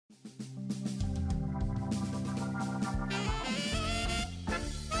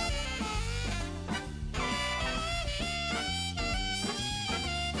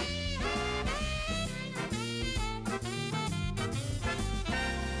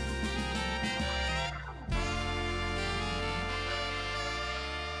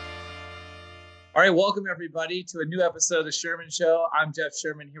All right, welcome everybody to a new episode of the Sherman Show. I'm Jeff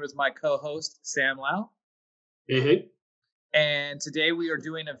Sherman here with my co-host Sam Lau, Mm-hmm. and today we are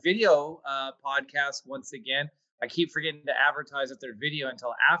doing a video podcast once again. I keep forgetting to advertise that they're video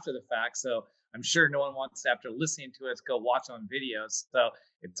until after the fact, so I'm sure no one wants to, after listening to us, go watch on videos. So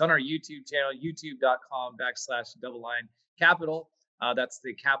it's on our YouTube channel, youtube.com/DoubleLine Capital. That's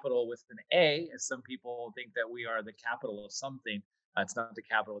the capital with an A, as some people think that we are the capital of something. It's not the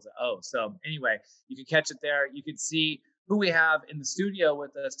capital, it's an O. So anyway, you can catch it there. You can see who we have in the studio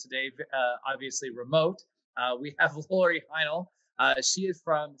with us today, obviously remote. We have Lori Heinel. She is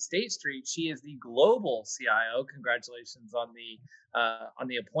from State Street. She is the global CIO. Congratulations on the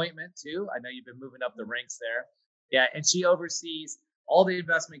appointment too. I know you've been moving up the ranks there. Yeah, and she oversees all the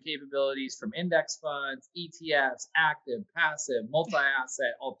investment capabilities from index funds, ETFs, active, passive,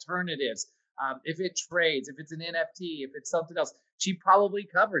 multi-asset, alternatives. If it trades, if it's an NFT, if it's something else, she probably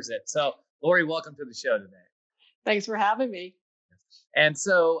covers it. So, Lori, welcome to the show today. Thanks for having me. And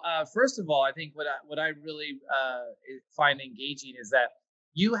so, first of all, I think what I really find engaging is that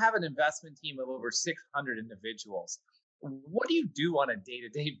you have an investment team of over 600 individuals. What do you do on a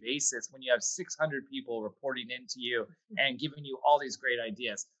day-to-day basis when you have 600 people reporting into you and giving you all these great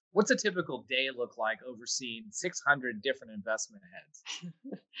ideas? What's a typical day look like overseeing 600 different investment heads?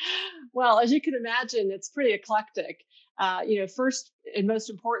 Well, as you can imagine, it's pretty eclectic. First and most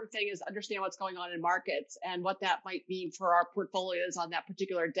important thing is understand what's going on in markets and what that might mean for our portfolios on that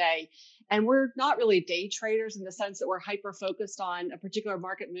particular day. And we're not really day traders in the sense that we're hyper focused on a particular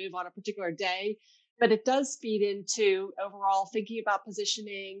market move on a particular day. But it does feed into overall thinking about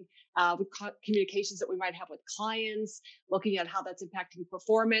positioning, with communications that we might have with clients, looking at how that's impacting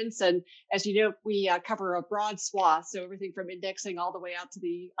performance. And as you know, we cover a broad swath, so everything from indexing all the way out to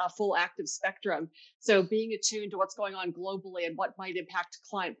the full active spectrum. So being attuned to what's going on globally and what might impact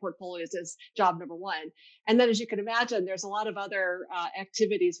client portfolios is job number one. And then, as you can imagine, there's a lot of other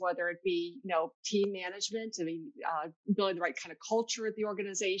activities, whether it be team management, building the right kind of culture at the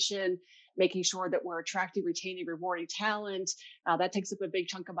organization, making sure that we're attracting, retaining, rewarding talent. That takes up a big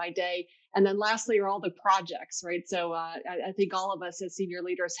chunk of my day. And then lastly are all the projects, right? So I think all of us as senior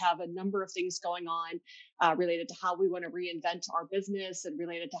leaders have a number of things going on related to how we want to reinvent our business and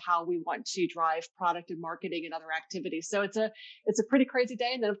related to how we want to drive product and marketing and other activities. So it's a pretty crazy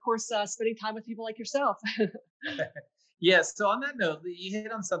day. And then, of course, spending time with people like yourself. Yes. So on that note, you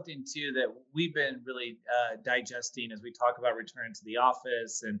hit on something too that we've been really digesting as we talk about returning to the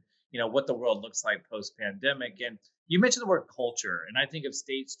office and what the world looks like post-pandemic. And you mentioned the word culture, and I think of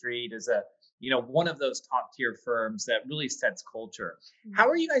State Street as one of those top tier firms that really sets culture. Mm-hmm. How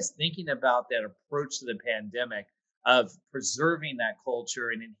are you guys thinking about that approach to the pandemic of preserving that culture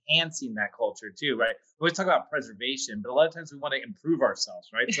and enhancing that culture too, right? We always talk about preservation, but a lot of times we want to improve ourselves,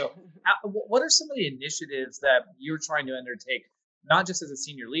 right? So what are some of the initiatives that you're trying to undertake, not just as a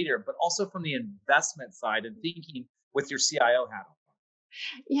senior leader, but also from the investment side and thinking with your CIO hat on?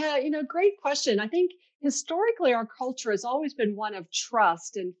 Yeah, great question. I think historically our culture has always been one of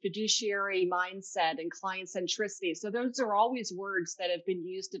trust and fiduciary mindset and client centricity. So those are always words that have been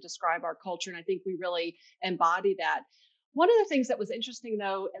used to describe our culture. And I think we really embody that. One of the things that was interesting,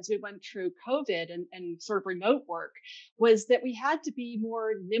 though, as we went through COVID and sort of remote work, was that we had to be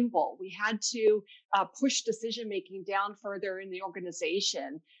more nimble. We had to push decision making down further in the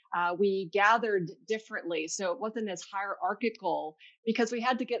organization. We gathered differently, so it wasn't as hierarchical because we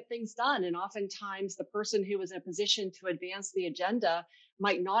had to get things done. And oftentimes, the person who was in a position to advance the agenda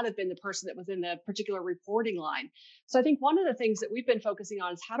might not have been the person that was in the particular reporting line. So I think one of the things that we've been focusing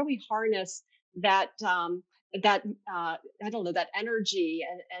on is how do we harness that that energy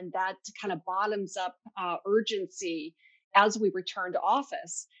and that kind of bottoms up urgency as we return to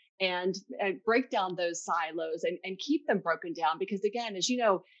office and break down those silos and keep them broken down. Because again, as you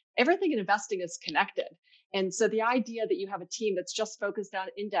know, everything in investing is connected. And so the idea that you have a team that's just focused on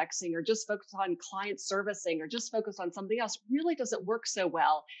indexing or just focused on client servicing or just focused on something else really doesn't work so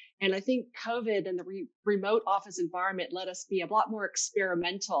well. And I think COVID and the remote office environment let us be a lot more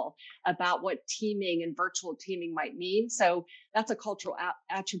experimental about what teaming and virtual teaming might mean. So that's a cultural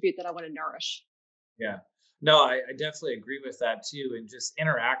attribute that I want to nourish. Yeah. No, I definitely agree with that too. And just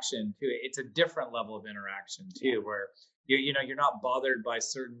interaction too. It's a different level of interaction too, where you're not bothered by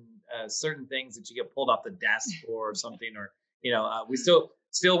certain things that you get pulled off the desk for or something, or we still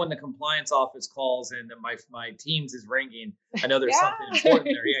when the compliance office calls and my Teams is ringing, I know there's something important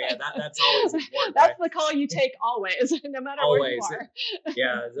there. Yeah, that's always important. That's right? The call you take always, no matter where you are.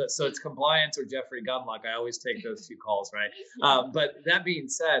 Yeah, so it's compliance or Jeffrey Gunlock. I always take those two calls, right? But that being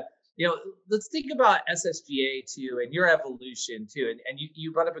said, let's think about SSGA too and your evolution too. And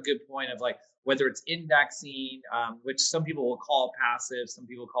you brought up a good point of like whether it's indexing, which some people will call passive, some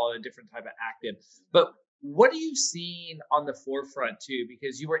people call it a different type of active. But what are you seeing on the forefront too?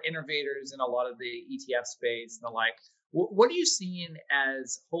 Because you were innovators in a lot of the ETF space and the like. What are you seeing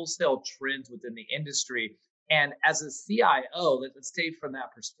as wholesale trends within the industry? And as a CIO, let's take from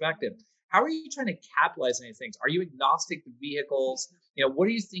that perspective. How are you trying to capitalize on these things? Are you agnostic to vehicles? What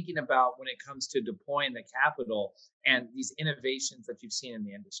are you thinking about when it comes to deploying the capital and these innovations that you've seen in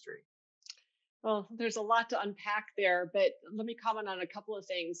the industry? Well, there's a lot to unpack there, but let me comment on a couple of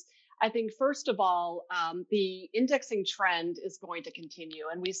things. I think, first of all, the indexing trend is going to continue,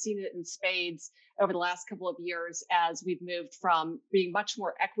 and we've seen it in spades over the last couple of years as we've moved from being much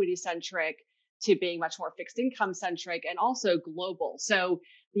more equity centric to being much more fixed income centric and also global. So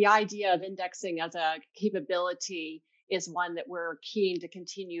the idea of indexing as a capability is one that we're keen to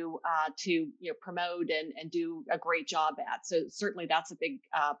continue to promote and do a great job at. So certainly that's a big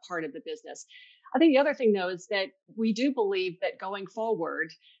part of the business. I think the other thing, though, is that we do believe that going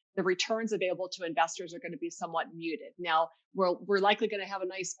forward, the returns available to investors are going to be somewhat muted. Now, we're likely going to have a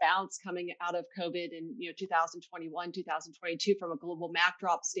nice bounce coming out of COVID in 2021, 2022 from a global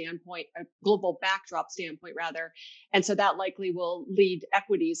backdrop standpoint rather, and so that likely will lead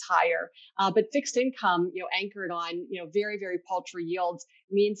equities higher. But fixed income, anchored on very very paltry yields,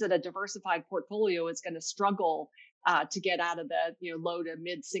 means that a diversified portfolio is going to struggle to get out of the low to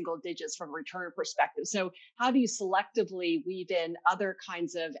mid single digits from a return perspective. So how do you selectively weave in other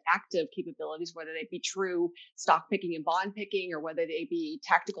kinds of active capabilities, whether they be true stock picking and bond picking, or whether they be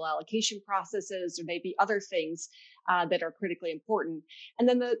tactical allocation processes, or maybe other things that are critically important. And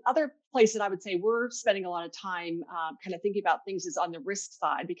then the other place that I would say we're spending a lot of time kind of thinking about things is on the risk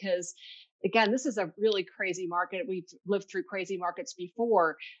side, because again, this is a really crazy market. We've lived through crazy markets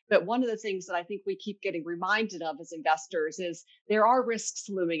before, but one of the things that I think we keep getting reminded of as investors is there are risks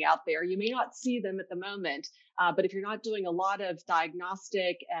looming out there. You may not see them at the moment, but if you're not doing a lot of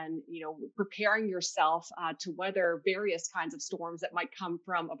diagnostic and preparing yourself to weather various kinds of storms that might come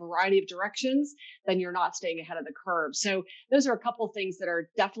from a variety of directions, then you're not staying ahead of the curve. So those are a couple of things that are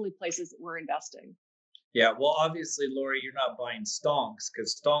definitely places that we're investing. Yeah, well, obviously, Lori, you're not buying stonks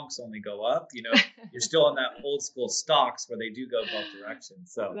because stonks only go up. You're still on that old school stocks where they do go both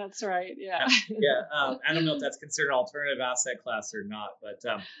directions. So that's right. Yeah. yeah. I don't know if that's considered an alternative asset class or not, but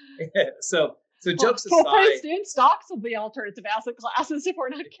so Well, jokes pretty aside, soon stocks will be alternative asset classes if we're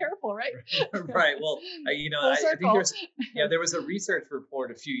not careful, right? right? Well, Full I think circle. there was a research report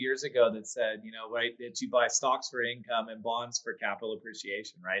a few years ago that said, right, that you buy stocks for income and bonds for capital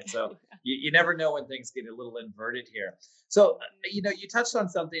appreciation, right? So you never know when things get a little inverted here. So you touched on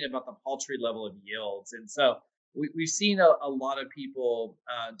something about the paltry level of yields, and so we've seen a lot of people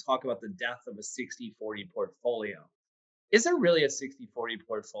talk about the death of a 60-40 portfolio. Is there really a 60-40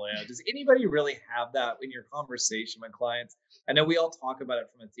 portfolio? Does anybody really have that in your conversation with clients? I know we all talk about it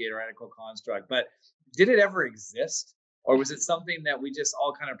from a theoretical construct, but did it ever exist? Or was it something that we just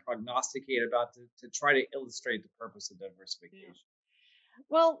all kind of prognosticate about to try to illustrate the purpose of diversification?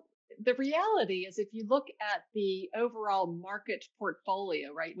 Well, the reality is if you look at the overall market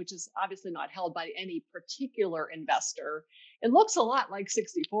portfolio, right, which is obviously not held by any particular investor, it looks a lot like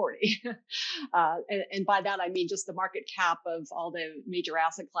 60-40. And by that, I mean just the market cap of all the major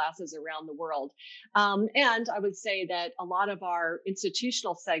asset classes around the world. And I would say that a lot of our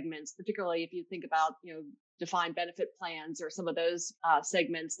institutional segments, particularly if you think about, defined benefit plans or some of those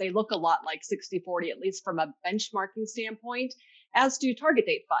segments, they look a lot like 60-40, at least from a benchmarking standpoint, as do target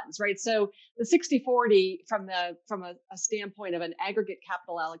date funds, right? So the 60-40 from a standpoint of an aggregate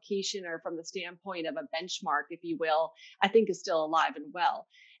capital allocation, or from the standpoint of a benchmark, if you will, I think is still alive and well.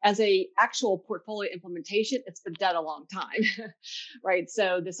 As a actual portfolio implementation, it's been dead a long time, right?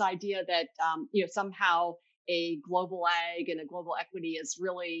 So this idea that somehow a global ag and a global equity is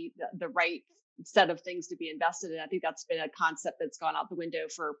really the right set of things to be invested in, I think that's been a concept that's gone out the window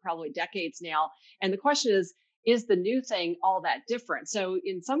for probably decades now. And the question is the new thing all that different? So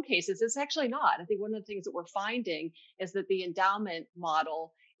in some cases, it's actually not. I think one of the things that we're finding is that the endowment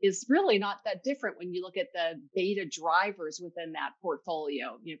model is really not that different when you look at the beta drivers within that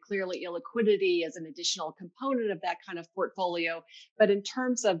portfolio. Clearly illiquidity is an additional component of that kind of portfolio. But in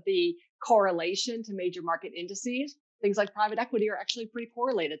terms of the correlation to major market indices, things like private equity are actually pretty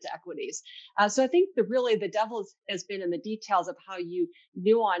correlated to equities. So I think the devil has been in the details of how you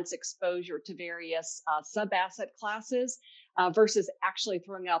nuance exposure to various sub-asset classes versus actually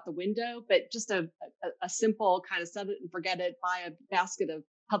throwing it out the window. But just a simple kind of set it and forget it, buy a basket of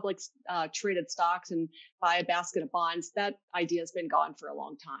public traded stocks and buy a basket of bonds, that idea has been gone for a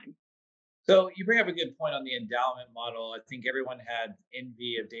long time. So you bring up a good point on the endowment model. I think everyone had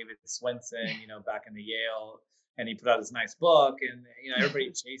envy of David Swenson, back in the Yale, and he put out this nice book, and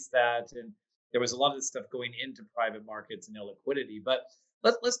everybody chased that, and there was a lot of this stuff going into private markets and illiquidity. But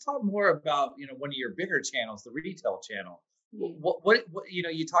let's talk more about one of your bigger channels, the retail channel. Mm. What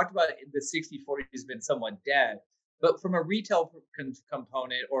you talked about the 60/40 has been somewhat dead, but from a retail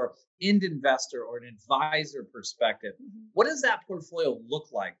component or end investor or an advisor perspective, Mhm. what does that portfolio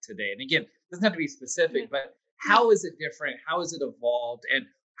look like today? And again, it doesn't have to be Yeah. specific, but Yeah. how is it different? How has it evolved? And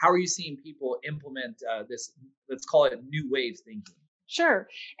how are you seeing people implement this, let's call it new wave thinking? Sure.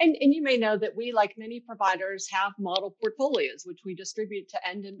 And you may know that we, like many providers, have model portfolios, which we distribute to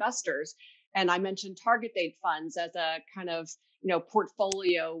end investors. And I mentioned target date funds as a kind of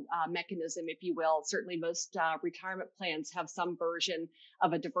portfolio mechanism, if you will. Certainly, most retirement plans have some version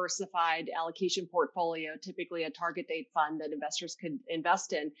of a diversified allocation portfolio, typically a target date fund that investors could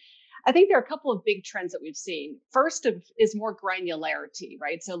invest in. I think there are a couple of big trends that we've seen. First is more granularity,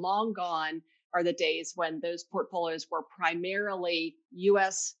 right? So long gone are the days when those portfolios were primarily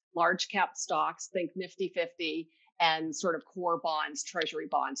US large cap stocks, think Nifty 50, and sort of core bonds, treasury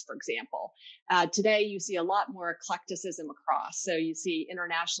bonds, for example. Today, you see a lot more eclecticism across. So you see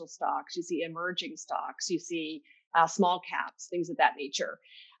international stocks, you see emerging stocks, you see small caps, things of that nature.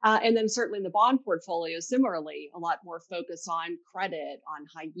 And then certainly in the bond portfolio, similarly, a lot more focus on credit, on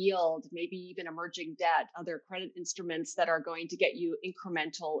high yield, maybe even emerging debt, other credit instruments that are going to get you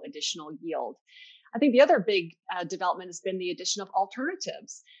incremental additional yield. I think the other big development has been the addition of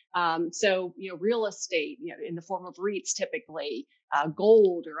alternatives. So, real estate, in the form of REITs, typically,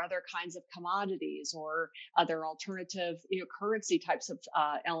 gold or other kinds of commodities or other alternative, currency types of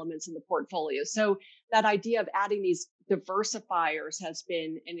elements in the portfolio. So that idea of adding these diversifiers has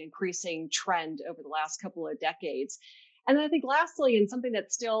been an increasing trend over the last couple of decades. And then I think lastly, and something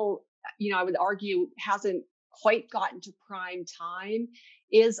that still, I would argue hasn't quite gotten to prime time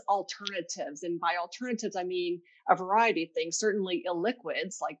is alternatives. And by alternatives, I mean a variety of things, certainly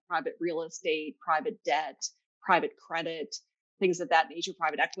illiquids like private real estate, private debt, private credit, things of that nature,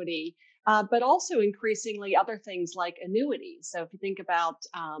 private equity, but also increasingly other things like annuities. So if you think about,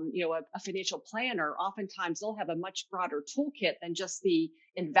 a financial planner, oftentimes they'll have a much broader toolkit than just the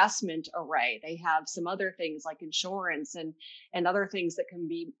investment array. They have some other things like insurance and other things that can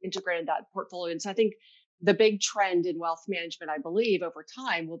be integrated in that portfolio. And so I think the big trend in wealth management, I believe, over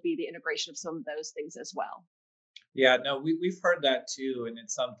time will be the integration of some of those things as well. Yeah, no, we've heard that too. And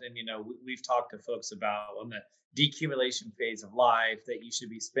it's something, we've talked to folks about on the decumulation phase of life that you should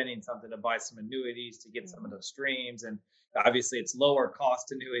be spending something to buy some annuities to get some of Mhm. those streams. And obviously, it's lower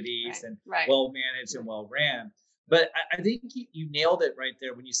cost annuities Right, and right. well managed and well ran. But I think you nailed it right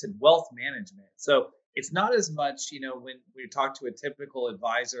there when you said wealth management. So it's not as much, when we talk to a typical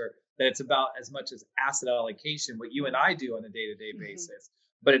advisor, that it's about as much as asset allocation, what you and I do on a day to day Mhm. basis,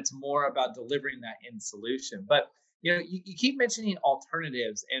 but it's more about delivering that end solution. But you keep mentioning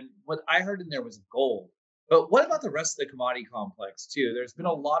alternatives, and what I heard in there was gold. But what about the rest of the commodity complex too? There's been a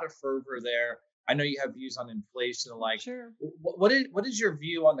Mhm. lot of fervor there. I know you have views on inflation. Like, Sure. what is your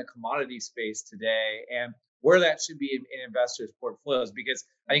view on the commodity space today, and where that should be in investors' portfolios? Because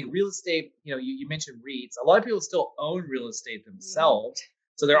I think real estate, you mentioned REITs. A lot of people still own real estate Mhm. themselves,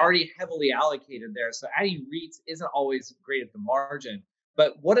 so they're Yeah. already heavily allocated there. So adding REITs isn't always great at the margin.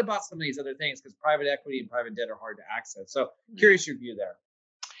 But what about some of these other things? Because private equity and private debt are hard to access. So Right. curious your view there.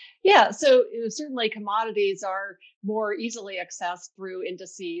 Yeah, so certainly commodities are more easily accessed through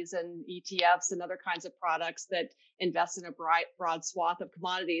indices and ETFs and other kinds of products that invest in a broad swath of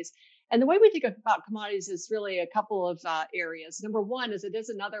commodities. And the way we think about commodities is really a couple of areas. Number one is it is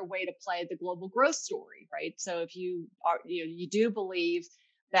another way to play the global growth story, right? So if you are, you do believe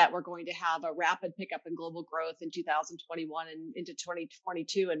that we're going to have a rapid pickup in global growth in 2021 and into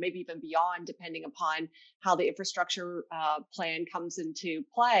 2022 and maybe even beyond, depending upon how the infrastructure plan comes into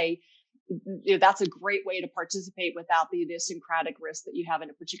play. That's a great way to participate without the idiosyncratic risk that you have in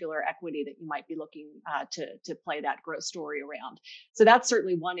a particular equity that you might be looking to play that growth story around. So that's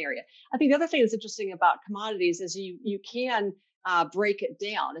certainly one area. I think the other thing that's interesting about commodities is you can break it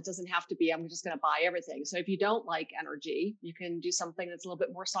down. It doesn't have to be, I'm just going to buy everything. So if you don't like energy, you can do something that's a little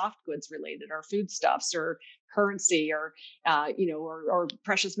bit more soft goods related or foodstuffs or currency or, or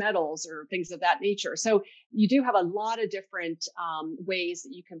precious metals or things of that nature. So you do have a lot of different ways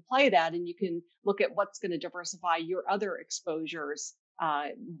that you can play that, and you can look at what's going to diversify your other exposures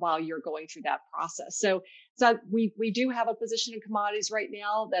while you're going through that process. So we do have a position in commodities right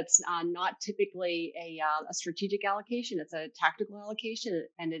now that's not typically a strategic allocation. It's a tactical allocation,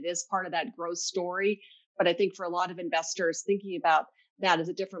 and it is part of that growth story. But I think for a lot of investors, thinking about that as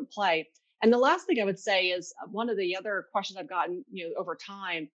a different play. And the last thing I would say is one of the other questions I've gotten, over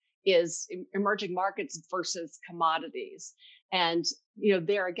time is emerging markets versus commodities. And,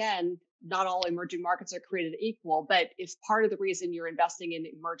 there again, not all emerging markets are created equal, but if part of the reason you're investing in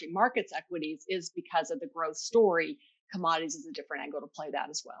emerging markets equities is because of the growth story, commodities is a different angle to play that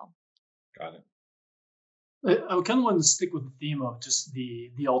as well. Got it. I kind of want to stick with the theme of just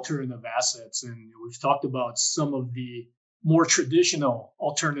the alternative assets, and we've talked about some of the more traditional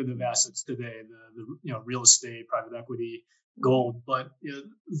alternative assets today, the real estate, private equity, gold, but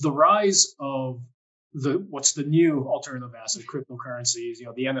the rise of what's the new alternative asset, cryptocurrencies,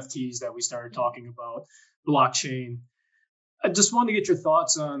 the NFTs that we started talking about, blockchain. I just wanted to get your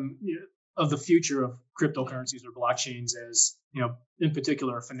thoughts on of the future of cryptocurrencies or blockchains as, in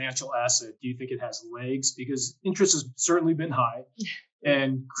particular, a financial asset. Do you think it has legs? Because interest has certainly been high,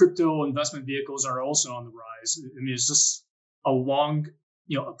 and crypto investment vehicles are also on the rise. I mean, is this a long,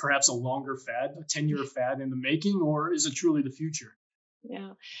 perhaps a longer fad, a 10-year fad in the making, or is it truly the future?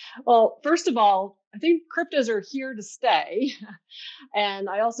 Yeah. Well, first of all, I think cryptos are here to stay. And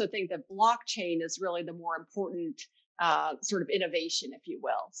I also think that blockchain is really the more important sort of innovation, if you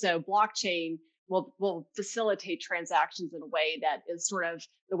will. So blockchain will facilitate transactions in a way that is sort of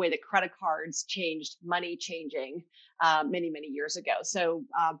the way that credit cards changed money changing many, many years ago. So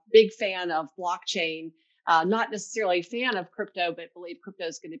big fan of blockchain. Not necessarily a fan of crypto, but believe crypto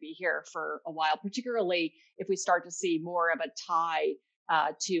is going to be here for a while, particularly if we start to see more of a tie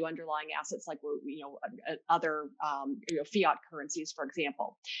to underlying assets like other fiat currencies, for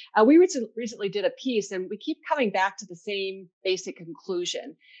example. We recently did a piece, and we keep coming back to the same basic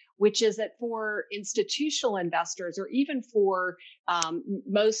conclusion, which is that for institutional investors, or even for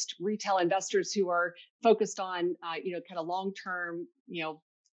most retail investors who are focused on kind of long-term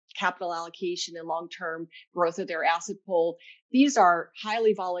capital allocation and long-term growth of their asset pool, these are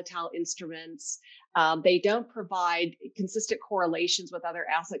highly volatile instruments. They don't provide consistent correlations with other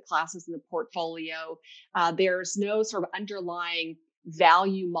asset classes in the portfolio. There's no sort of underlying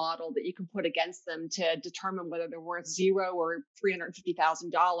value model that you can put against them to determine whether they're worth $0 or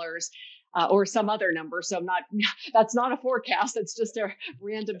 $350,000 or some other number. So that's not a forecast. It's just a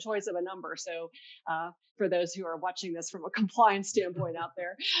random choice of a number. So for those who are watching this from a compliance standpoint out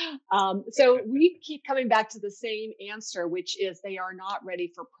there. So we keep coming back to the same answer, which is they are not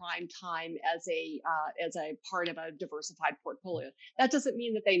ready for prime time as a part of a diversified portfolio. That doesn't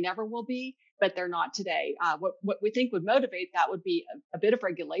mean that they never will be, but they're not today. What we think would motivate that would be a bit of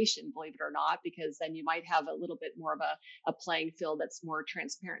regulation, believe it or not, because then you might have a little bit more of a playing field that's more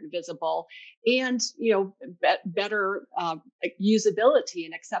transparent and visible, and better usability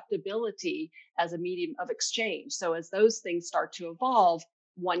and acceptability as a medium of exchange. So as those things start to evolve,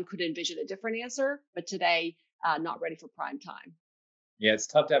 one could envision a different answer, but today, not ready for prime time. Yeah, it's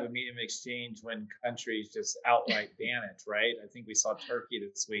tough to have a medium of exchange when countries just outright ban it, right? I think we saw Turkey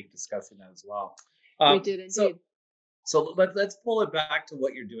this week discussing that as well. We did indeed. So let's pull it back to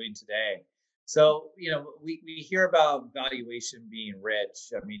what you're doing today. So, we hear about valuation being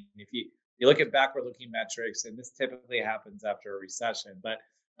rich. I mean, if you look at backward-looking metrics, and this typically happens after a recession, but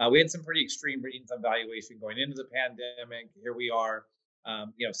we had some pretty extreme readings on valuation going into the pandemic. Here we are,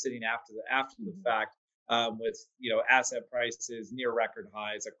 sitting after the fact, with asset prices near record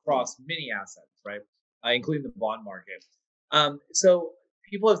highs across many assets, right, including the bond market. So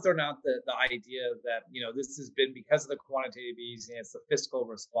people have thrown out the idea that this has been because of the quantitative easing, it's the fiscal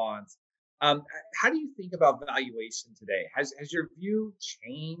response. How do you think about valuation today? Has your view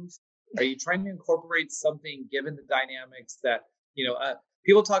changed? Are you trying to incorporate something given the dynamics that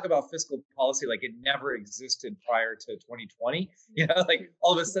people talk about fiscal policy like it never existed prior to 2020. Like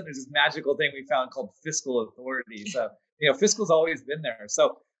all of a sudden there's this magical thing we found called fiscal authority. So, fiscal's always been there.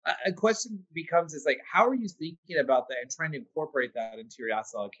 So a question becomes is like, how are you thinking about that and trying to incorporate that into your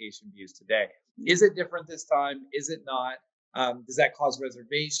asset allocation views today? Is it different this time? Is it not? Does that cause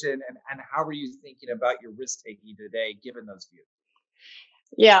reservation? And how are you thinking about your risk taking today, given those views?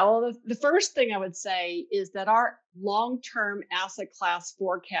 Yeah, well, the first thing I would say is that our long-term asset class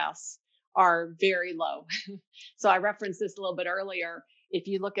forecasts are very low. So I referenced this a little bit earlier. If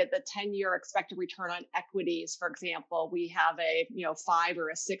you look at the 10-year expected return on equities, for example, we have a 5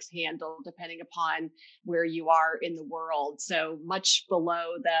 or a 6 handle, depending upon where you are in the world. So much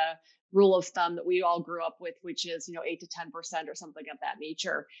below the rule of thumb that we all grew up with, which is 8 to 10% or something of that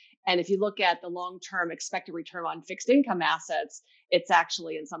nature. And if you look at the long-term expected return on fixed income assets, it's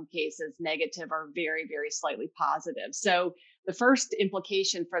actually in some cases negative or very, very slightly positive. So the first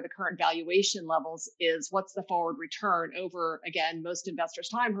implication for the current valuation levels is what's the forward return over, again, most investors'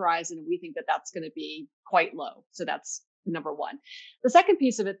 time horizon. And we think that that's going to be quite low. So that's number one. The second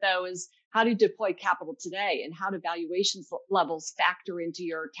piece of it, though, is how do you deploy capital today, and how do valuations levels factor into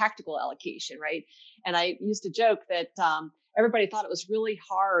your tactical allocation, right? And I used to joke that everybody thought it was really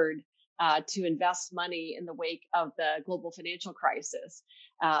hard to invest money in the wake of the global financial crisis.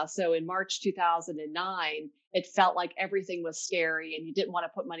 So in March 2009, it felt like everything was scary and you didn't want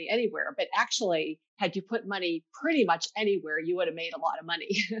to put money anywhere. But actually, had you put money pretty much anywhere, you would have made a lot of money.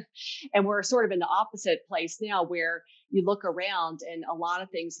 And we're sort of in the opposite place now, where you look around and a lot of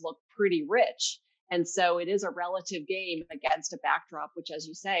things look pretty rich. And so it is a relative game against a backdrop, which, as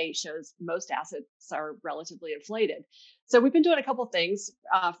you say, shows most assets are relatively inflated. So we've been doing a couple of things.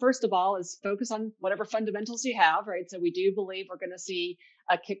 First of all, is focus on whatever fundamentals you have, right? So we do believe we're going to see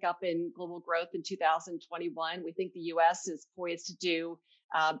a kick up in global growth in 2021. We think the U.S. is poised to do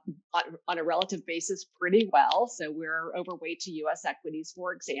on a relative basis pretty well. So we're overweight to U.S. equities,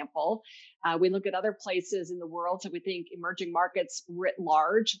 for example. We look at other places in the world. So we think emerging markets writ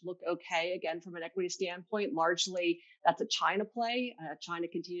large look okay, again, from an equity standpoint. Largely, that's a China play. China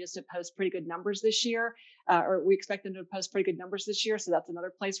continues to post pretty good numbers this year, or we expect them to post pretty good numbers this year. So that's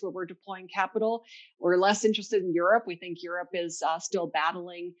another place where we're deploying capital. We're less interested in Europe. We think Europe is still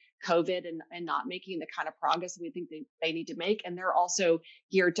battling COVID and not making the kind of progress we think they need to make. And they're also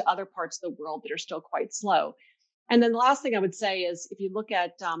geared to other parts of the world that are still quite slow. And then the last thing I would say is, if you look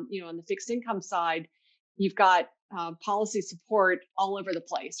at, on the fixed income side, you've got policy support all over the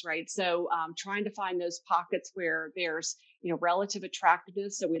place, right? So trying to find those pockets where there's, relative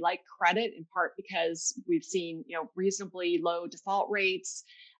attractiveness. So we like credit in part because we've seen, reasonably low default rates.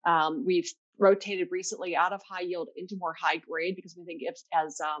 We've rotated recently out of high yield into more high grade because we think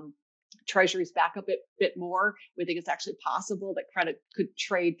as treasuries back up a bit more, we think it's actually possible that credit could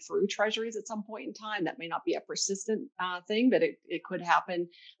trade through treasuries at some point in time. That may not be a persistent thing, but it could happen,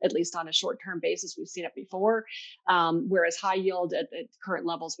 at least on a short-term basis. We've seen it before. Whereas high yield at current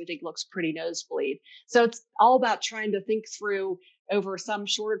levels, we think looks pretty nosebleed. So it's all about trying to think through over some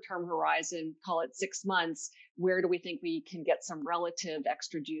shorter term horizon, call it 6 months, where do we think we can get some relative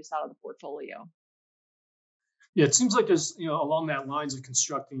extra juice out of the portfolio? Yeah, it seems like there's, along that lines of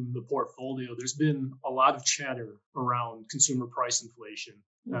constructing the portfolio, there's been a lot of chatter around consumer price inflation.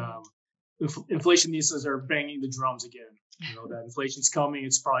 Inflationists are banging the drums again. That inflation's coming.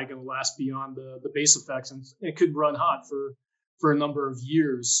 It's probably going to last beyond the base effects, and it could run hot for a number of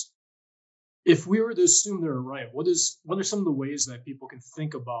years. If we were to assume they're right, what are some of the ways that people can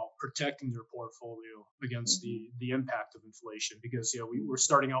think about protecting their portfolio against the impact of inflation? Because we're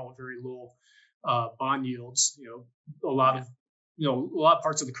starting out with very low bond yields. A lot of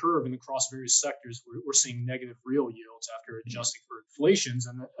parts of the curve and across various sectors, we're seeing negative real yields after adjusting for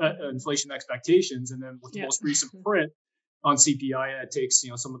inflation expectations. And then with the most recent print on CPI, it takes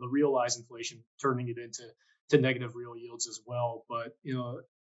some of the realized inflation, turning it into negative real yields as well. But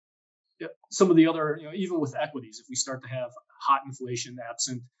some of the other, even with equities, if we start to have hot inflation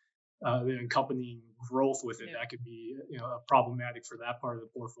absent the accompanying growth with it, that could be problematic for that part of the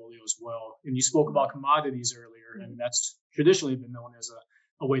portfolio as well. And you spoke about commodities earlier, and that's traditionally been known as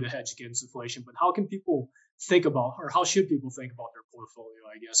a way to hedge against inflation. But how can people think about, or how should people think about their portfolio,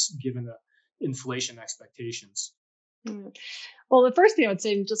 I guess, given the inflation expectations? Well, the first thing I would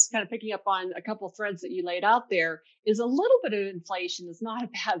say, just kind of picking up on a couple of threads that you laid out there, is a little bit of inflation is not a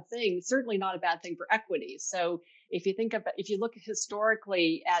bad thing. Certainly not a bad thing for equities. So if you look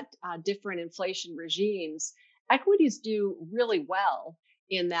historically at different inflation regimes, equities do really well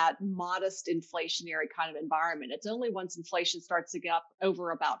in that modest inflationary kind of environment. It's only once inflation starts to get up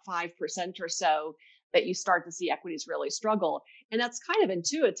over about 5% or so that you start to see equities really struggle. And that's kind of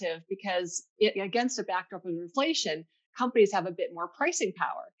intuitive because against a backdrop of inflation, companies have a bit more pricing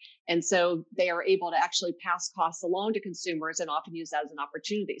power. And so they are able to actually pass costs along to consumers and often use that as an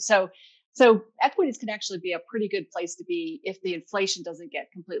opportunity. So equities can actually be a pretty good place to be if the inflation doesn't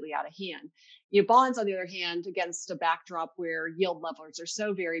get completely out of hand. Bonds, on the other hand, against a backdrop where yield levels are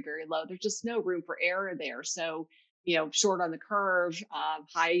so very, very low, there's just no room for error there. So, short on the curve,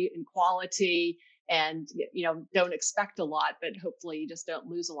 high in quality, and don't expect a lot, but hopefully you just don't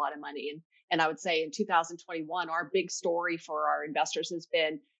lose a lot of money. And I would say in 2021, our big story for our investors has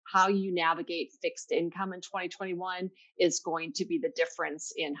been how you navigate fixed income in 2021 is going to be the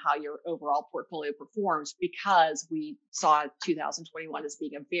difference in how your overall portfolio performs, because we saw 2021 as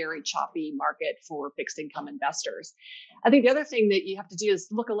being a very choppy market for fixed income investors. I think the other thing that you have to do is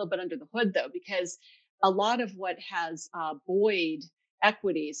look a little bit under the hood, though, because a lot of what has buoyed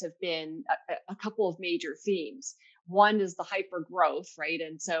equities have been a couple of major themes. One is the hyper growth, right?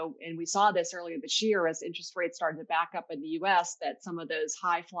 And we saw this earlier this year as interest rates started to back up in the US, that some of those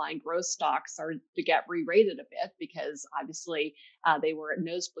high flying growth stocks started to get re-rated a bit because obviously they were at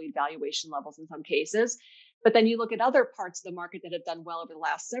nosebleed valuation levels in some cases. But then you look at other parts of the market that have done well over the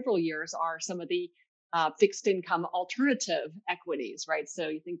last several years are some of the fixed income alternative equities, right? So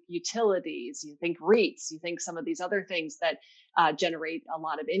you think utilities, you think REITs, you think some of these other things that generate a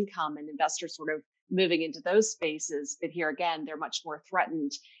lot of income, and investors sort of moving into those spaces. But here again, they're much more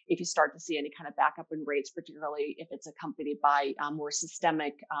threatened if you start to see any kind of backup in rates, particularly if it's accompanied by more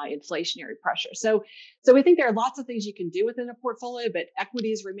systemic inflationary pressure. So we think there are lots of things you can do within a portfolio, but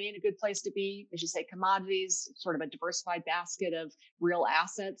equities remain a good place to be. As you say, commodities, sort of a diversified basket of real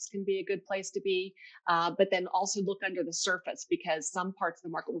assets can be a good place to be. But then also look under the surface, because some parts of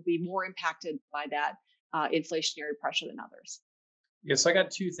the market will be more impacted by that inflationary pressure than others. Yeah, so I got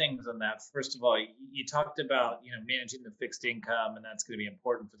two things on that. First of all, you talked about managing the fixed income, and that's going to be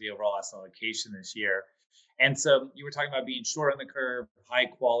important for the overall asset allocation this year. And so you were talking about being short on the curve, high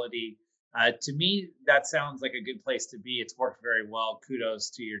quality. To me, that sounds like a good place to be. It's worked very well.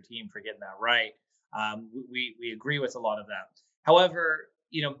 Kudos to your team for getting that right. We agree with a lot of that. However,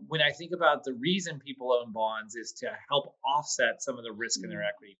 when I think about the reason people own bonds is to help offset some of the risk in their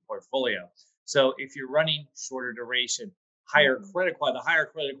equity portfolio. So if you're running shorter duration, higher credit quality, the higher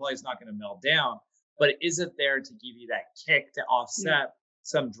credit quality is not going to melt down, but is it there to give you that kick to offset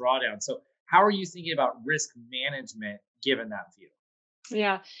some drawdown? So how are you thinking about risk management given that view?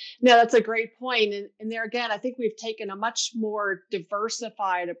 Yeah, no, that's a great point. And there again, I think we've taken a much more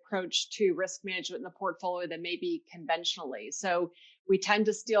diversified approach to risk management in the portfolio than maybe conventionally. So we tend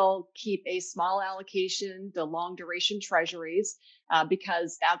to still keep a small allocation to long duration treasuries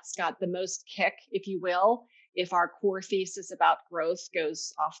because that's got the most kick, if you will, if our core thesis about growth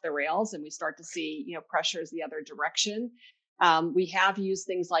goes off the rails and we start to see pressures the other direction. We have used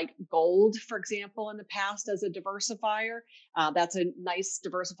things like gold, for example, in the past as a diversifier. That's a nice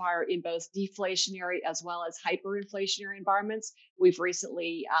diversifier in both deflationary as well as hyperinflationary environments. We've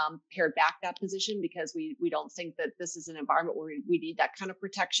recently pared back that position because we don't think that this is an environment where we need that kind of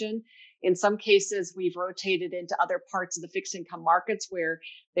protection. In some cases, we've rotated into other parts of the fixed income markets where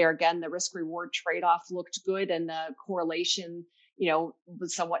there, again, the risk reward trade-off looked good and the correlation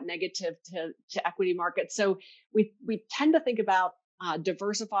was somewhat negative to equity markets. So we tend to think about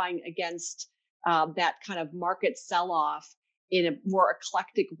diversifying against that kind of market sell-off in a more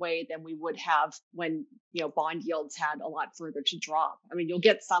eclectic way than we would have when bond yields had a lot further to drop. I mean, you'll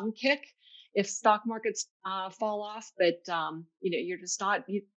get some kick if stock markets fall off, but you're just not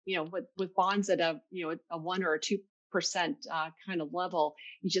with bonds at a 1 or a 2% kind of level,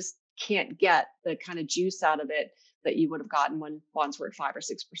 you just can't get the kind of juice out of it that you would have gotten when bonds were at 5 or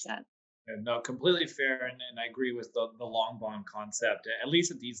 6%. No, completely fair, and I agree with the long bond concept. At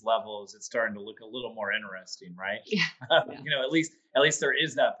least at these levels, it's starting to look a little more interesting, right? Yeah. At least there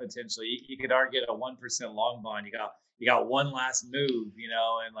is that potential. You could argue a 1% long bond. You got one last move,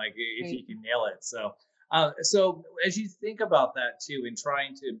 and like if you can nail it. So as you think about that too, in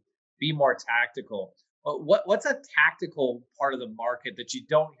trying to be more tactical, what's a tactical part of the market that you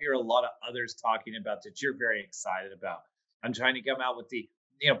don't hear a lot of others talking about that you're very excited about? I'm trying to come out with the,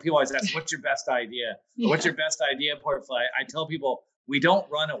 people always ask, what's your best idea? Yeah. What's your best idea portfolio? I tell people, we don't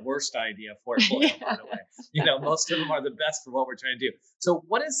run a worst idea portfolio, by the way. Most of them are the best for what we're trying to do. So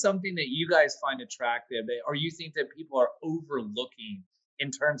what is something that you guys find attractive or you think that people are overlooking in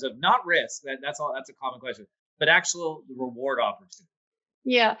terms of not risk, that's a common question, but actual reward opportunity?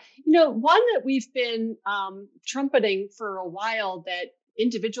 Yeah. One that we've been trumpeting for a while that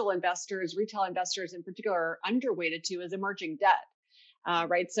individual investors, retail investors in particular, are underweighted to is emerging debt.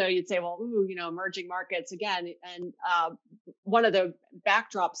 Right. So you'd say, well, emerging markets again. And one of the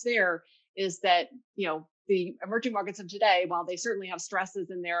backdrops there is that, the emerging markets of today, while they certainly have stresses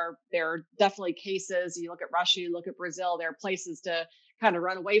and there are definitely cases, you look at Russia, you look at Brazil, there are places to kind of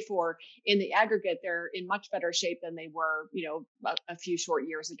run away for. In the aggregate, they're in much better shape than they were, a few short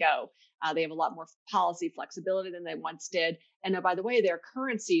years ago. They have a lot more policy flexibility than they once did. And by the way, their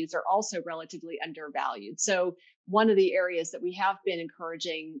currencies are also relatively undervalued. So one of the areas that we have been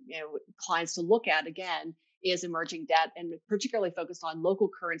encouraging clients to look at again is emerging debt, and particularly focused on local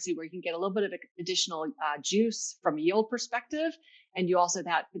currency, where you can get a little bit of additional juice from a yield perspective, and you also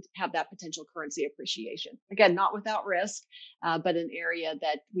have that potential currency appreciation. Again, not without risk, but an area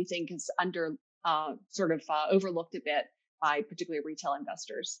that we think is overlooked a bit by particularly retail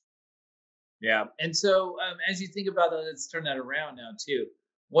investors. Yeah, and so as you think about that, let's turn that around now too.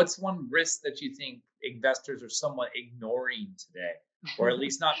 What's one risk that you think investors are somewhat ignoring today or at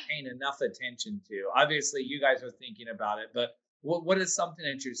least not paying enough attention to? Obviously, you guys are thinking about it, but what is something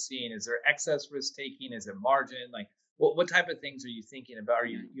that you're seeing? Is there excess risk taking? Is it margin? Like, what type of things are you thinking about? Are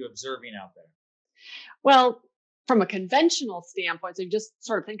you observing out there? Well, from a conventional standpoint, so you just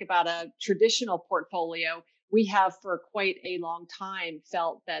sort of think about a traditional portfolio, we have for quite a long time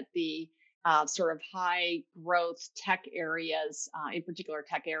felt that the sort of high growth tech areas, in particular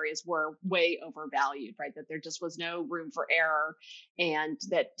tech areas, were way overvalued, right? That there just was no room for error, and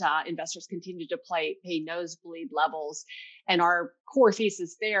that investors continued to pay nosebleed levels. And our core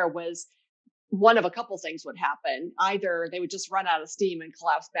thesis there was one of a couple things would happen. Either they would just run out of steam and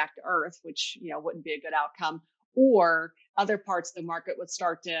collapse back to earth, which, wouldn't be a good outcome, or other parts of the market would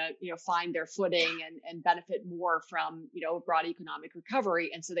start to, find their footing and benefit more from, a broad economic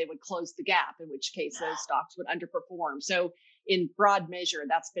recovery. And so they would close the gap, in which case those stocks would underperform. So in broad measure,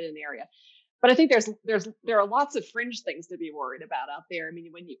 that's been an area. But I think there are lots of fringe things to be worried about out there. I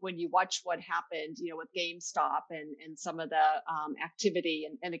mean, when you watch what happened, with GameStop and some of the activity,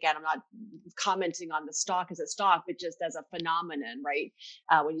 and again, I'm not commenting on the stock as a stock, but just as a phenomenon, right?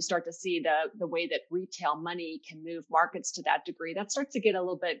 When you start to see the way that retail money can move markets to that degree, that starts to get a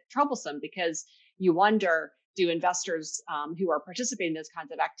little bit troublesome, because you wonder, do investors who are participating in those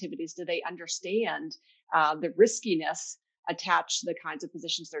kinds of activities, do they understand the riskiness attached to the kinds of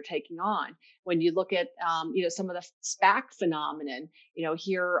positions they're taking on? When you look at, some of the SPAC phenomenon,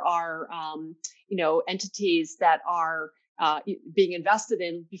 here are, entities that are being invested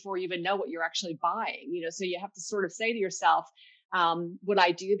in before you even know what you're actually buying. So you have to sort of say to yourself, would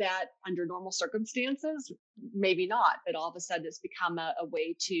I do that under normal circumstances? Maybe not, but all of a sudden it's become a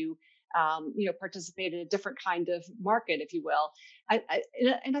way to participate in a different kind of market, if you will.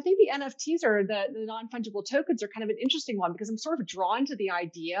 And I think the NFTs, or the non-fungible tokens, are kind of an interesting one, because I'm sort of drawn to the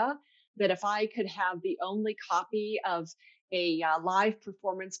idea that if I could have the only copy of a live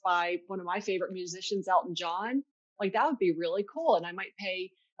performance by one of my favorite musicians, Elton John, like that would be really cool. And I might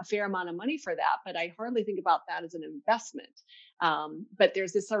pay a fair amount of money for that, but I hardly think about that as an investment. But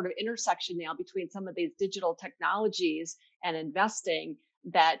there's this sort of intersection now between some of these digital technologies and investing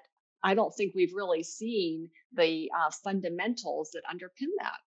that I don't think we've really seen the fundamentals that underpin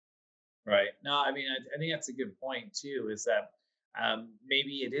that. Right. No, I mean, I think that's a good point too, is that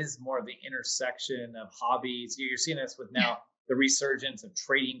maybe it is more of the intersection of hobbies. You're seeing this with now the resurgence of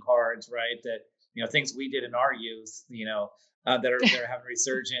trading cards, right? That, things we did in our youth, they're having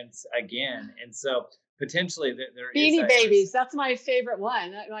resurgence again. And so potentially there is Beanie Babies. That's my favorite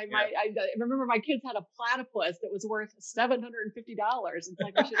one. I remember my kids had a platypus that was worth $750. It's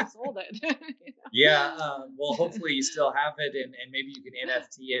like, we should have sold it. Yeah. Well, hopefully you still have it, and maybe you can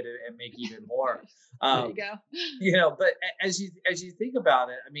NFT it and make even more. There you go. But as you think about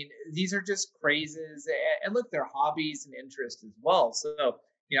it, I mean, these are just crazes, and look, they're hobbies and interests as well. So,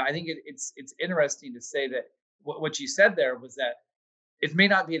 I think it's interesting to say that what you said there was that it may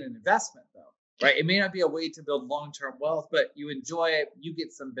not be an investment, though. Right. It may not be a way to build long-term wealth, but you enjoy it, you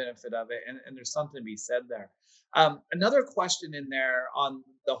get some benefit of it. And there's something to be said there. Another question in there on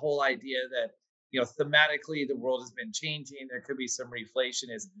the whole idea that, thematically the world has been changing, there could be some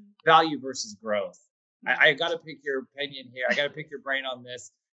reflation, is value versus growth. I got to pick your opinion here. I got to pick your brain on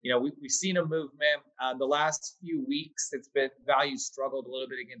this. We've seen a movement the last few weeks. It's been value struggled a little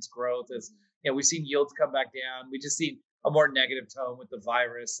bit against growth, as we've seen yields come back down. We just seen a more negative tone with the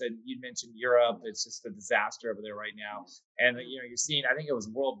virus. And you mentioned Europe. It's just a disaster over there right now. And, you're seeing, I think it was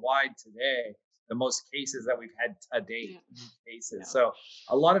worldwide today, the most cases that we've had to date, new cases. Yeah. So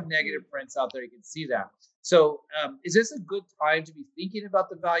a lot of negative prints out there. You can see that. So is this a good time to be thinking about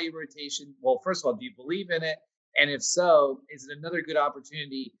the value rotation? Well, first of all, do you believe in it? And if so, is it another good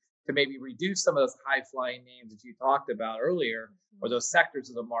opportunity to maybe reduce some of those high flying names that you talked about earlier, or those sectors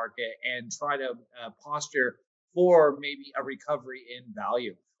of the market, and try to posture for maybe a recovery in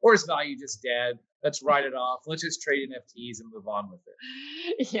value? Or is value just dead? Let's write it off. Let's just trade NFTs and move on with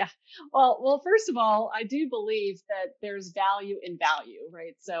it. Yeah. Well, first of all, I do believe that there's value in value,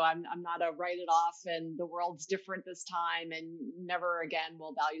 right? So I'm not a write it off and the world's different this time and never again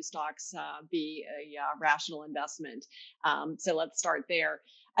will value stocks be a rational investment. So let's start there.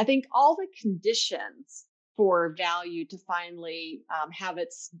 I think all the conditions for value to finally have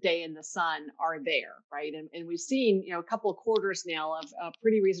its day in the sun are there, right? And we've seen, a couple of quarters now of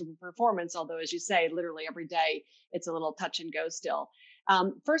pretty reasonable performance, although, as you say, literally every day it's a little touch and go still.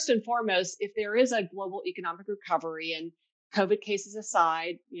 First and foremost, if there is a global economic recovery, and COVID cases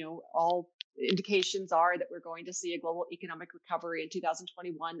aside, all indications are that we're going to see a global economic recovery in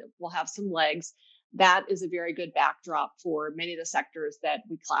 2021 that will have some legs. That is a very good backdrop for many of the sectors that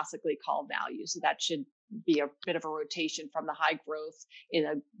we classically call value. So that should be a bit of a rotation from the high growth in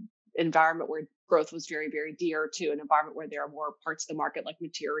an environment where growth was very, very dear to an environment where there are more parts of the market like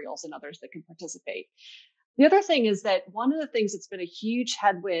materials and others that can participate. The other thing is that one of the things that's been a huge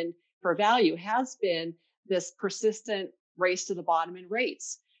headwind for value has been this persistent race to the bottom in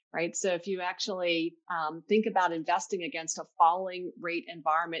rates, right? So if you actually think about investing against a falling rate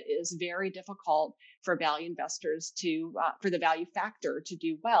environment, it is very difficult for value investors to, for the value factor to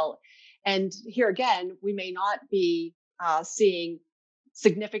do well. And here again, we may not be seeing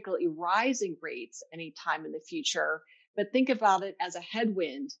significantly rising rates anytime in the future, but think about it as a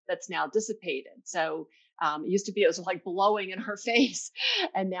headwind that's now dissipated. So it used to be, it was like blowing in her face,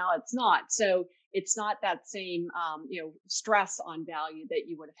 and now it's not. So it's not that same, stress on value that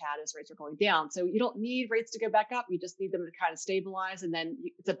you would have had as rates are going down. So you don't need rates to go back up. You just need them to kind of stabilize. And then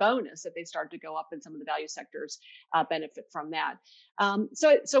it's a bonus if they start to go up, and some of the value sectors benefit from that.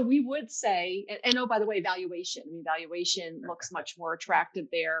 So we would say, and oh, by the way, valuation. I mean, valuation looks much more attractive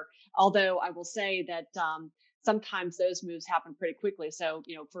there. Although I will say that sometimes those moves happen pretty quickly. So,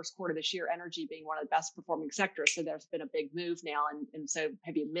 first quarter this year, energy being one of the best performing sectors. So there's been a big move now. And so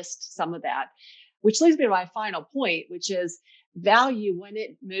have you missed some of that? Which leads me to my final point, which is value, when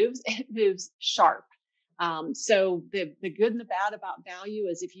it moves sharp. So the good and the bad about value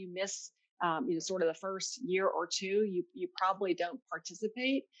is if you miss, sort of the first year or two, you probably don't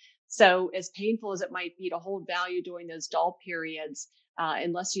participate. So as painful as it might be to hold value during those dull periods,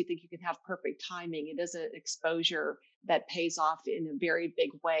 unless you think you can have perfect timing, it is an exposure that pays off in a very big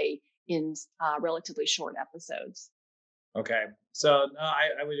way in relatively short episodes. Okay, so no,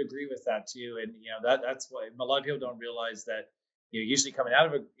 I would agree with that too, and that's why a lot of people don't realize that usually coming out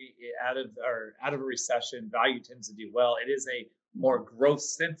of a recession, value tends to do well. It is a more growth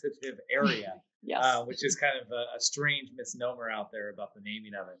sensitive area. Yes. Which is kind of a strange misnomer out there about the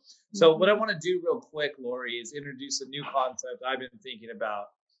naming of it. So what I want to do real quick, Lori, is introduce a new concept I've been thinking about,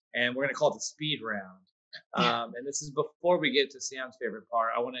 and we're going to call it the speed round. And this is before we get to Sam's favorite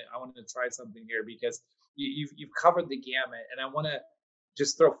part. I want to try something here because you've covered the gamut, and I want to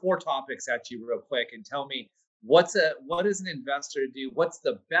just throw 4 topics at you real quick and tell me what does an investor do? What's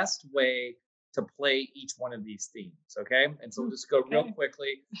the best way to play each one of these themes, okay? And so we'll just go real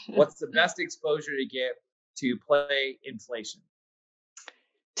quickly. What's the best exposure to get to play inflation?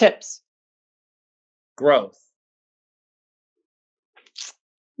 Tips. Growth.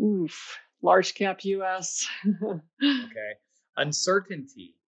 Oof. Large cap US. Okay.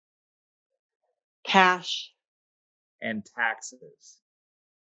 Uncertainty. Cash. And taxes.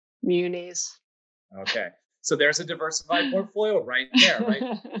 Munis. Okay. So there's a diversified portfolio right there, right?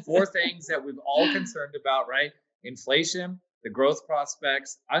 4 things that we've all concerned about, right? Inflation, the growth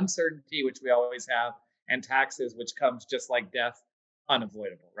prospects, uncertainty, which we always have, and taxes, which comes just like death,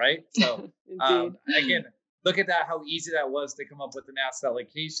 unavoidable, right? So again, look at that, how easy that was to come up with an asset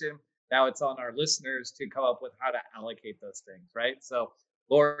allocation. Now it's on our listeners to come up with how to allocate those things, right? So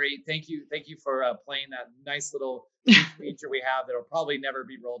Lori, thank you for playing that nice little feature we have that will probably never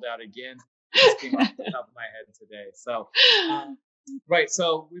be rolled out again. Just came off the top of my head today. So, right.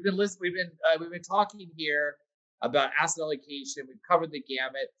 So we've been talking here about asset allocation. We've covered the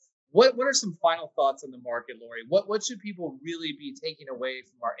gamut. What are some final thoughts on the market, Lori? What should people really be taking away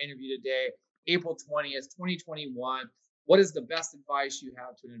from our interview today, April 20th, 2021? What is the best advice you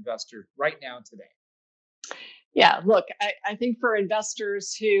have to an investor right now today? Yeah, look, I think for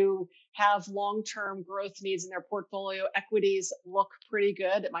investors who have long-term growth needs in their portfolio, equities look pretty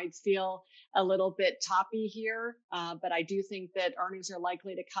good. It might feel a little bit toppy here, but I do think that earnings are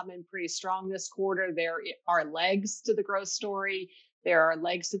likely to come in pretty strong this quarter. There are legs to the growth story. There are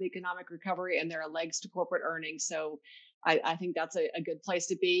legs to the economic recovery, and there are legs to corporate earnings. So I think that's a good place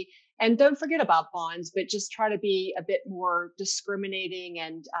to be. And don't forget about bonds, but just try to be a bit more discriminating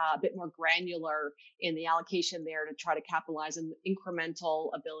and a bit more granular in the allocation there to try to capitalize on the incremental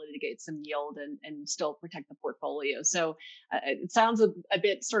ability to get some yield and still protect the portfolio. So it sounds a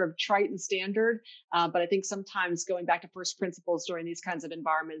bit sort of trite and standard, but I think sometimes going back to first principles during these kinds of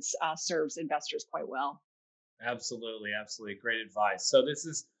environments serves investors quite well. Absolutely. Great advice. So this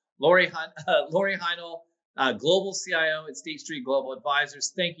is Lori Heinel, Global CIO at State Street Global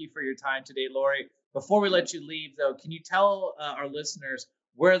Advisors. Thank you for your time today, Lori. Before we let you leave, though, can you tell our listeners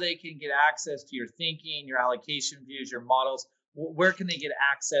where they can get access to your thinking, your allocation views, your models? Where can they get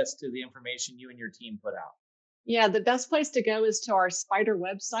access to the information you and your team put out? Yeah, the best place to go is to our Spider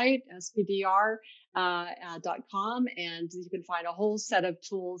website, spdr.com, and you can find a whole set of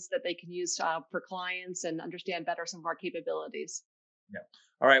tools that they can use for clients and understand better some of our capabilities. Yeah.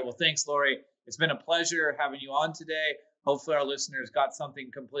 All right. Well, thanks, Lori. It's been a pleasure having you on today. hopefully our listeners got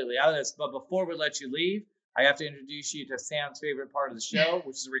something completely out of this. But before we let you leave, I have to introduce you to Sam's favorite part of the show,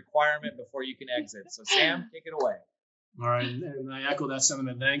 which is a requirement before you can exit. So Sam, take it away. All right, and I echo that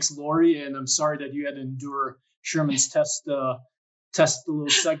sentiment. Thanks, Lori, and I'm sorry that you had to endure Sherman's test little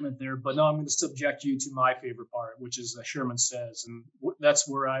segment there, but now I'm going to subject you to my favorite part, which is Sherman Says, and that's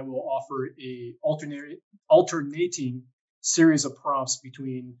where I will offer a alternating series of prompts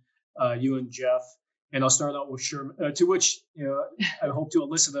between you and Jeff, and I'll start out with Sherman, to which I hope to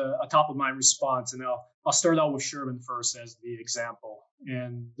elicit a top of mind response, and I'll start out with Sherman first as the example,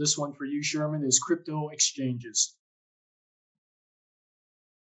 and this one for you, Sherman, is crypto exchanges.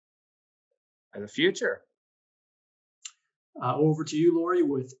 The future. Over to you, Lori,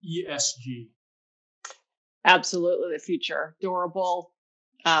 with ESG. Absolutely the future. Durable,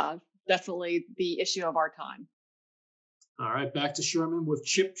 definitely the issue of our time. All right, back to Sherman with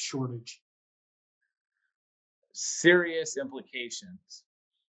chip shortage. Serious implications.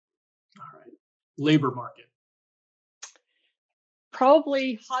 All right, labor market.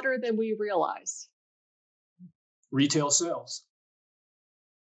 Probably hotter than we realize. Retail sales.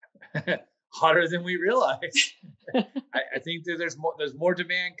 Hotter than we realize. I think that there's more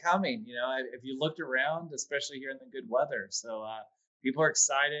demand coming. If you looked around, especially here in the good weather, so people are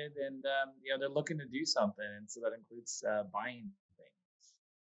excited and they're looking to do something, and so that includes buying things.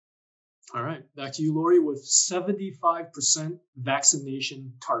 All right, back to you, Lori, with 75%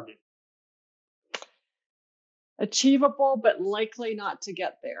 vaccination target. Achievable, but likely not to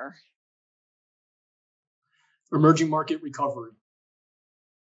get there. Emerging market recovery.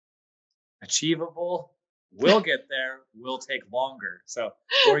 Achievable, we'll get there, will take longer. So,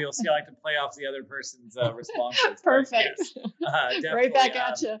 or you'll see I like to play off the other person's responses. Perfect. Yes, right back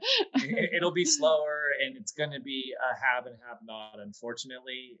at you. It'll be slower, and it's going to be a have and have not,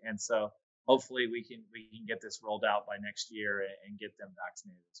 unfortunately. And so, hopefully, we can get this rolled out by next year and get them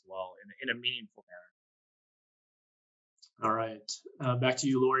vaccinated as well in a meaningful manner. All right, back to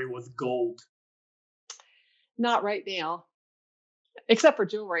you, Lori, with gold. Not right now, except for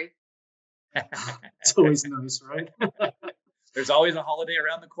jewelry. It's always nice, right? There's always a holiday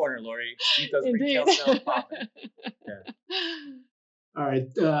around the corner, Lori. Keep those retail sales popping. Yeah. All right.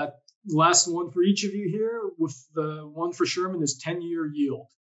 Last one for each of you here. With the one for Sherman is 10-year yield.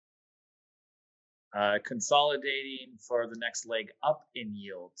 Consolidating for the next leg up in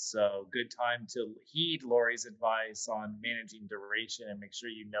yield. So good time to heed Lori's advice on managing duration and make sure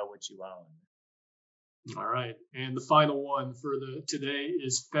you know what you own. All right. And the final one for today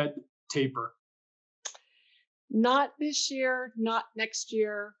is Fed taper. Not this year, not next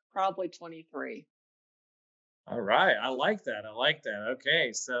year, probably 23. All right. I like that.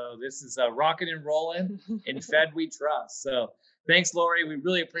 Okay. So this is rocking and rolling. In Fed we trust. So thanks, Lori. We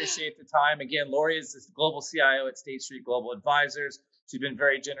really appreciate the time. Again, Lori is the global CIO at State Street Global Advisors. She's been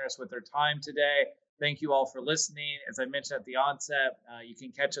very generous with her time today. Thank you all for listening. As I mentioned at the onset, you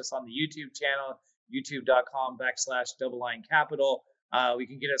can catch us on the YouTube channel, youtube.com/DoubleLine Capital. We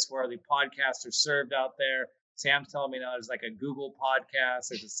can get us where the podcasts are served out there. Sam's telling me now there's like a Google podcast,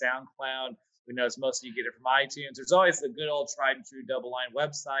 there's a SoundCloud. We know most of you get it from iTunes. There's always the good old tried and true DoubleLine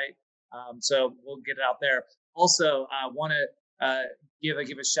website. So we'll get it out there. Also, I want to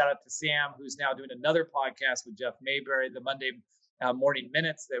give a shout out to Sam, who's now doing another podcast with Jeff Mayberry, the Monday Morning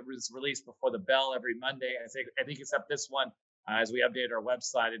Minutes that was released before the bell every Monday. I think except this one, as we updated our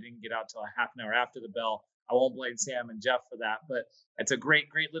website, it didn't get out till a half an hour after the bell. I won't blame Sam and Jeff for that, but it's a great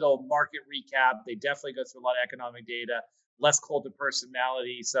little market recap. They definitely go through a lot of economic data, less cult of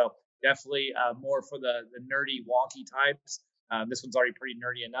personality. So definitely more for the nerdy, wonky types. This one's already pretty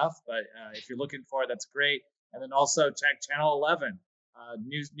nerdy enough, but if you're looking for it, that's great. And then also check Channel 11,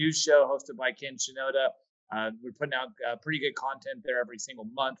 news show hosted by Ken Shinoda. We're putting out pretty good content there every single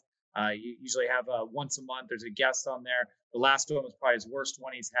month. You usually have once a month, there's a guest on there. The last one was probably his worst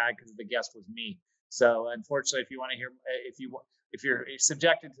one he's had because the guest was me. So unfortunately, if you want to hear, if you're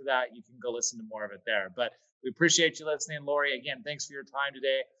subjected to that, you can go listen to more of it there. But we appreciate you listening, Lori. Again, thanks for your time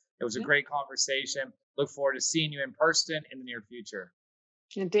today. It was a great conversation. Look forward to seeing you in person in the near future.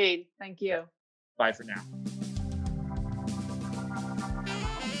 Indeed. Thank you. Bye for now.